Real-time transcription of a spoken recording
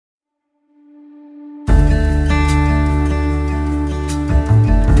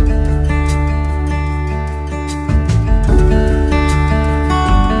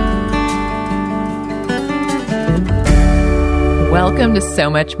Welcome to So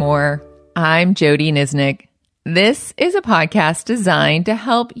Much More. I'm Jody Nisnik. This is a podcast designed to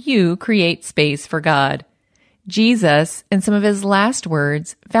help you create space for God. Jesus, in some of his last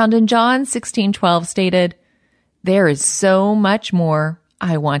words, found in John 16:12, stated, "There is so much more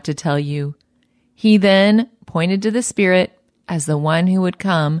I want to tell you." He then pointed to the Spirit as the one who would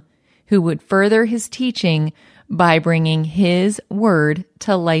come, who would further his teaching by bringing his word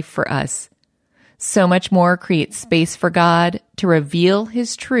to life for us. So Much More creates space for God to reveal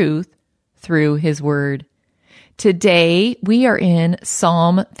his truth through his word. Today, we are in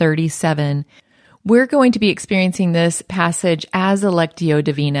Psalm 37. We're going to be experiencing this passage as a Lectio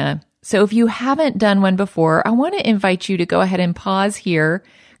Divina. So if you haven't done one before, I want to invite you to go ahead and pause here,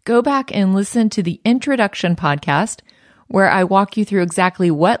 go back and listen to the introduction podcast where I walk you through exactly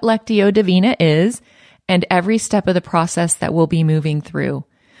what Lectio Divina is and every step of the process that we'll be moving through.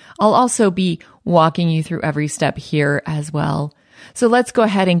 I'll also be walking you through every step here as well. So let's go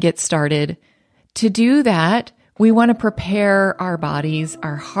ahead and get started. To do that, we want to prepare our bodies,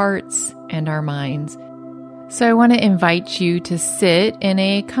 our hearts, and our minds. So I want to invite you to sit in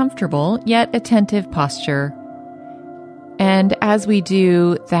a comfortable yet attentive posture. And as we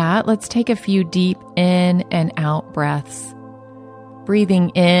do that, let's take a few deep in and out breaths. Breathing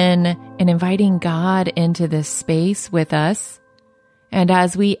in and inviting God into this space with us. And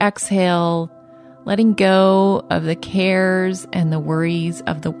as we exhale, letting go of the cares and the worries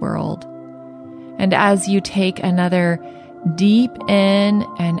of the world. And as you take another deep in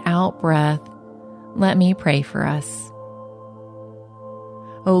and out breath, let me pray for us.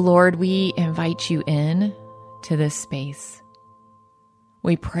 Oh Lord, we invite you in to this space.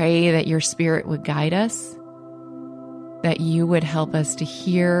 We pray that your Spirit would guide us, that you would help us to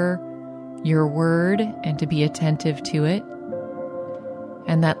hear your word and to be attentive to it,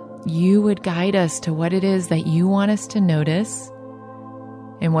 and that you would guide us to what it is that you want us to notice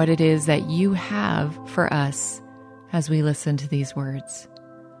and what it is that you have for us as we listen to these words.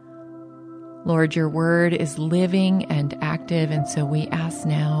 Lord, your word is living and active, and so we ask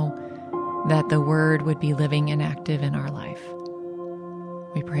now that the word would be living and active in our life.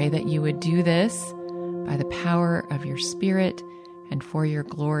 We pray that you would do this by the power of your Spirit and for your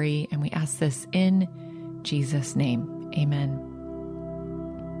glory, and we ask this in Jesus' name. Amen.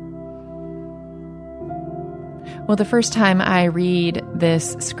 Well, the first time I read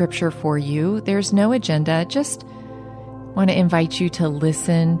this scripture for you, there's no agenda, just want to invite you to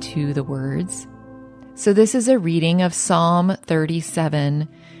listen to the words. So this is a reading of Psalm 37.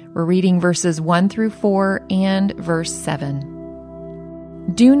 We're reading verses 1 through 4 and verse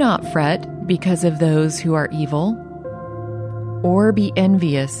 7. Do not fret because of those who are evil, or be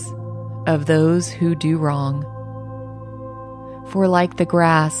envious of those who do wrong. For like the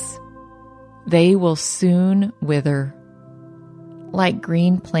grass, they will soon wither. Like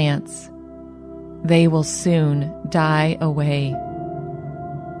green plants, they will soon die away.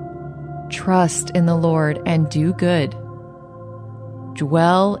 Trust in the Lord and do good.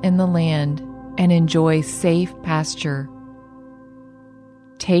 Dwell in the land and enjoy safe pasture.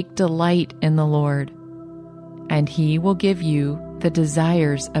 Take delight in the Lord, and he will give you the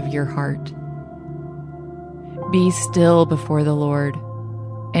desires of your heart. Be still before the Lord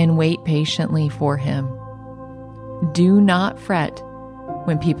and wait patiently for him. Do not fret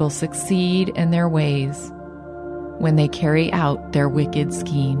when people succeed in their ways, when they carry out their wicked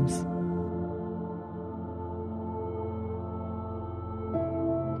schemes.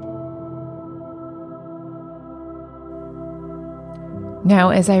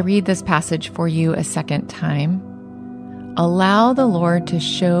 Now, as I read this passage for you a second time, allow the Lord to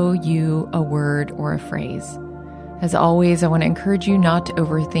show you a word or a phrase. As always, I want to encourage you not to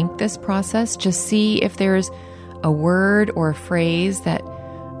overthink this process. Just see if there's a word or a phrase that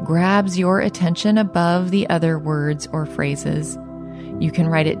grabs your attention above the other words or phrases. You can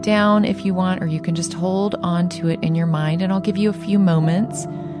write it down if you want, or you can just hold on to it in your mind, and I'll give you a few moments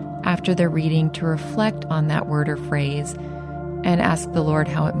after the reading to reflect on that word or phrase and ask the Lord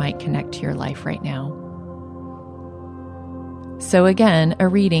how it might connect to your life right now. So again, a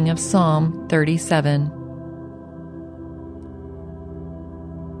reading of Psalm 37.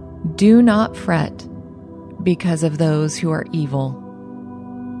 Do not fret because of those who are evil,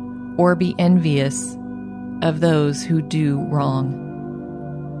 or be envious of those who do wrong.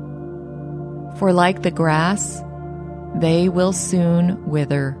 For like the grass, they will soon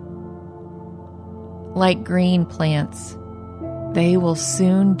wither. Like green plants, they will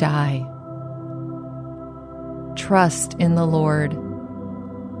soon die. Trust in the Lord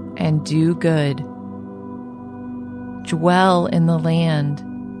and do good. Dwell in the land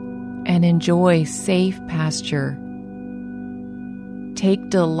and enjoy safe pasture.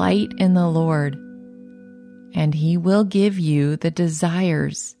 Take delight in the Lord, and He will give you the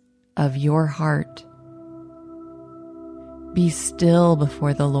desires of your heart. Be still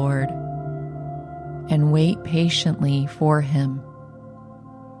before the Lord and wait patiently for Him.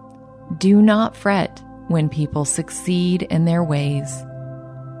 Do not fret when people succeed in their ways,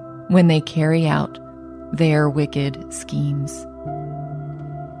 when they carry out their wicked schemes.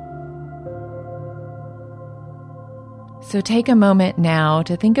 So take a moment now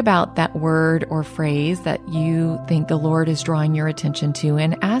to think about that word or phrase that you think the Lord is drawing your attention to,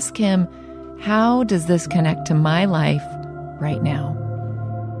 and ask Him, how does this connect to my life right now?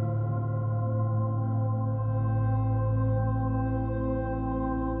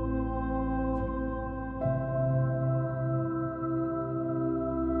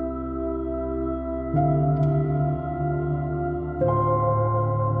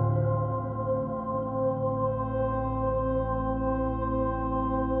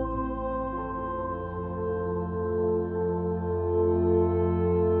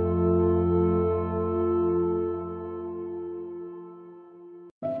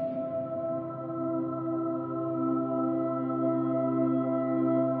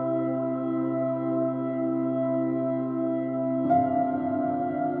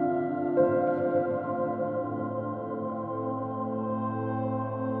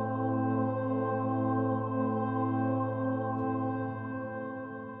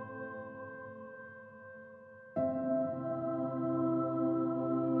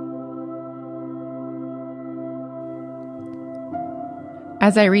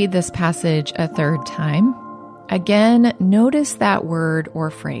 As I read this passage a third time, again, notice that word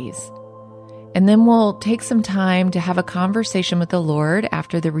or phrase. And then we'll take some time to have a conversation with the Lord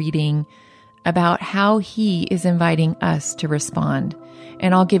after the reading about how He is inviting us to respond.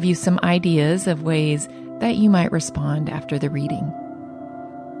 And I'll give you some ideas of ways that you might respond after the reading.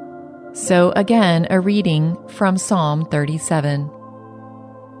 So again, a reading from Psalm 37.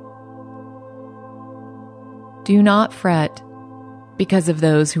 Do not fret because of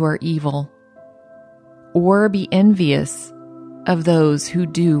those who are evil, or be envious of those who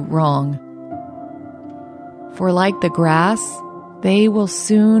do wrong. For like the grass, they will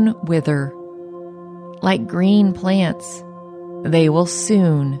soon wither. Like green plants, they will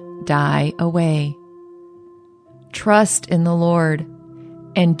soon die away. Trust in the Lord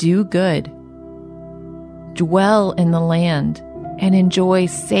and do good. Dwell in the land and enjoy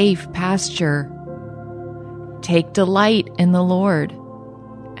safe pasture. Take delight in the Lord,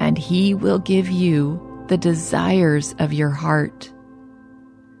 and He will give you the desires of your heart.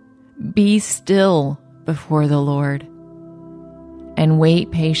 Be still before the Lord and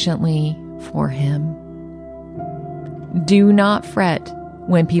wait patiently for Him. Do not fret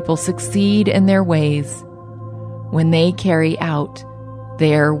when people succeed in their ways, when they carry out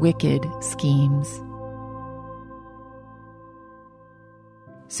their wicked schemes.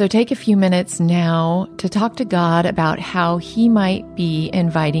 So take a few minutes now to talk to God about how He might be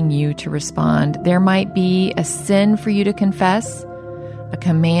inviting you to respond. There might be a sin for you to confess, a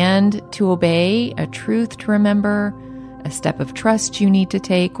command to obey, a truth to remember, a step of trust you need to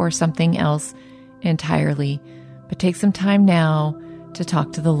take, or something else entirely. But take some time now to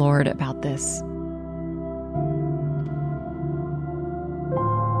talk to the Lord about this.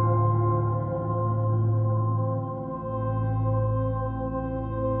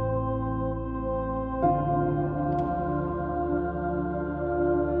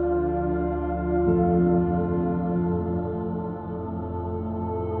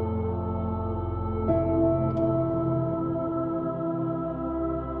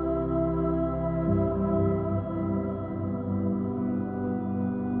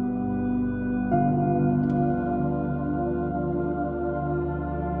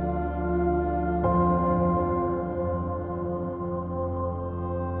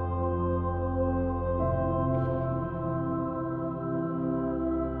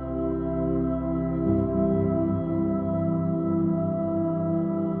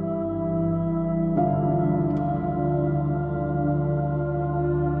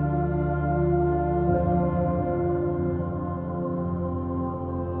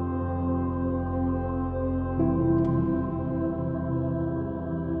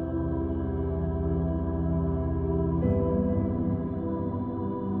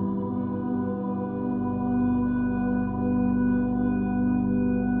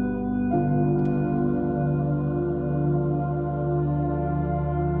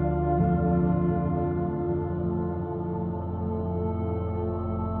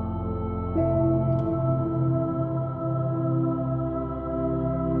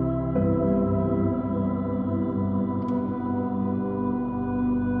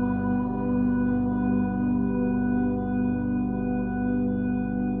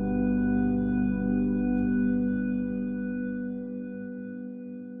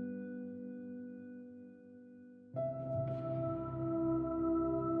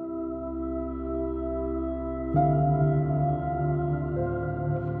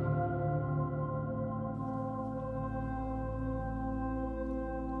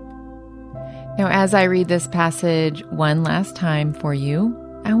 Now, as I read this passage one last time for you,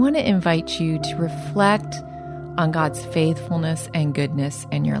 I want to invite you to reflect on God's faithfulness and goodness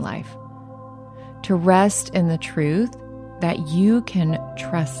in your life, to rest in the truth that you can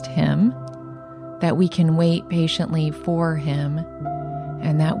trust Him, that we can wait patiently for Him,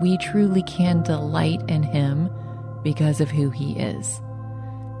 and that we truly can delight in Him because of who He is.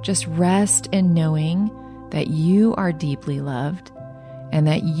 Just rest in knowing that you are deeply loved and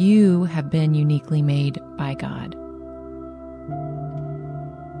that you have been uniquely made by God.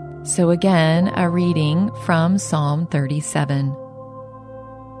 So again, a reading from Psalm 37.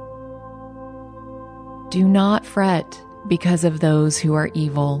 Do not fret because of those who are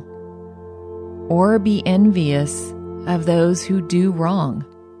evil, or be envious of those who do wrong.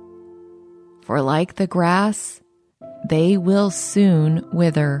 For like the grass, they will soon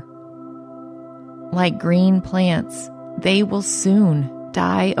wither. Like green plants, they will soon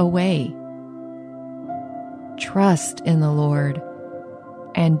die away. Trust in the Lord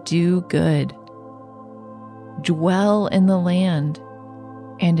and do good. Dwell in the land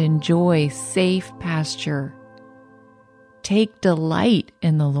and enjoy safe pasture. Take delight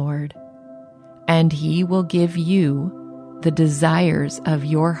in the Lord, and He will give you the desires of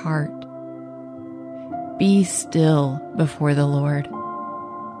your heart. Be still before the Lord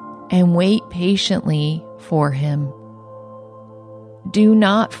and wait patiently for Him. Do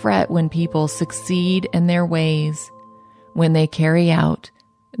not fret when people succeed in their ways, when they carry out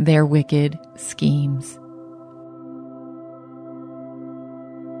their wicked schemes.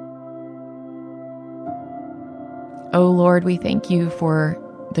 O Lord, we thank you for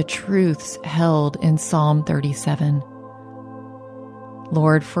the truths held in Psalm 37.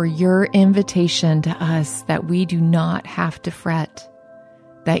 Lord, for your invitation to us that we do not have to fret,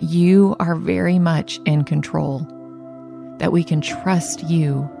 that you are very much in control, that we can trust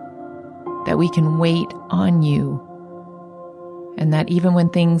you, that we can wait on you, and that even when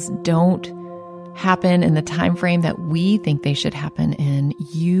things don't happen in the time frame that we think they should happen in,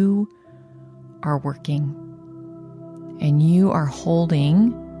 you are working and you are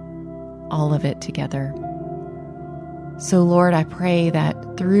holding all of it together. So Lord, I pray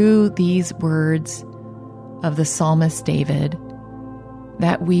that through these words of the psalmist David,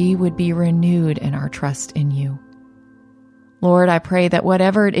 that we would be renewed in our trust in you. Lord, I pray that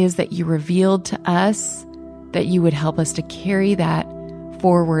whatever it is that you revealed to us, that you would help us to carry that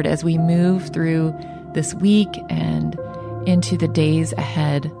forward as we move through this week and into the days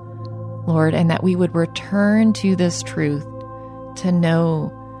ahead, Lord, and that we would return to this truth to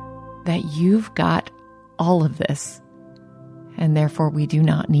know that you've got all of this, and therefore we do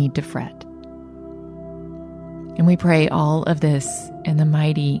not need to fret. And we pray all of this in the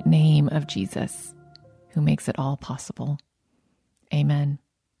mighty name of Jesus, who makes it all possible. Amen.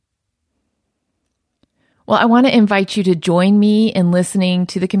 Well, I want to invite you to join me in listening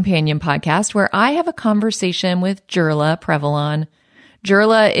to the Companion Podcast, where I have a conversation with Jirla Prevalon.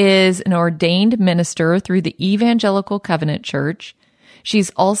 Jirla is an ordained minister through the Evangelical Covenant Church.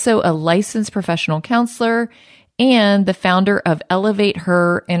 She's also a licensed professional counselor and the founder of Elevate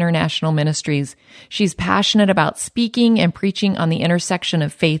Her International Ministries. She's passionate about speaking and preaching on the intersection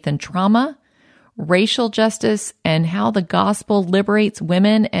of faith and trauma, racial justice, and how the gospel liberates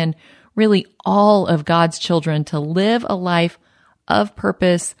women and really all of God's children to live a life of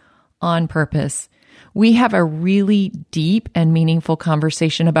purpose on purpose. We have a really deep and meaningful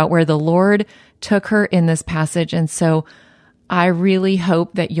conversation about where the Lord took her in this passage. And so I really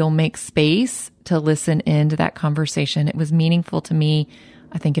hope that you'll make space to listen into that conversation. It was meaningful to me.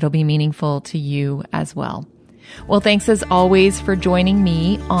 I think it'll be meaningful to you as well. Well, thanks as always for joining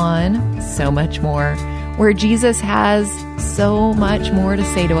me on So Much More, where Jesus has so much more to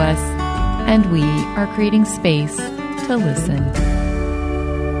say to us, and we are creating space to listen.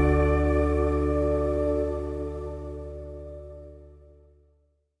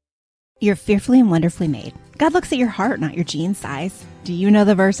 You're fearfully and wonderfully made. God looks at your heart, not your jean size. Do you know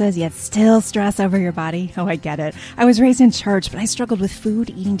the verses, yet still stress over your body? Oh, I get it. I was raised in church, but I struggled with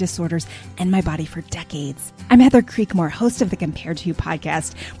food, eating disorders, and my body for decades. I'm Heather Creekmore, host of the Compared to You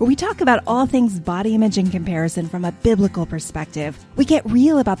podcast, where we talk about all things body image and comparison from a biblical perspective. We get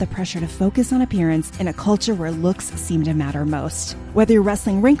real about the pressure to focus on appearance in a culture where looks seem to matter most. Whether you're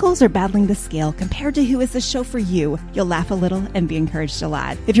wrestling wrinkles or battling the scale, Compared to You is the show for you. You'll laugh a little and be encouraged a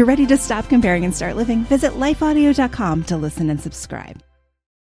lot. If you're ready to stop comparing and start living, visit lifeaudio.com to listen and subscribe.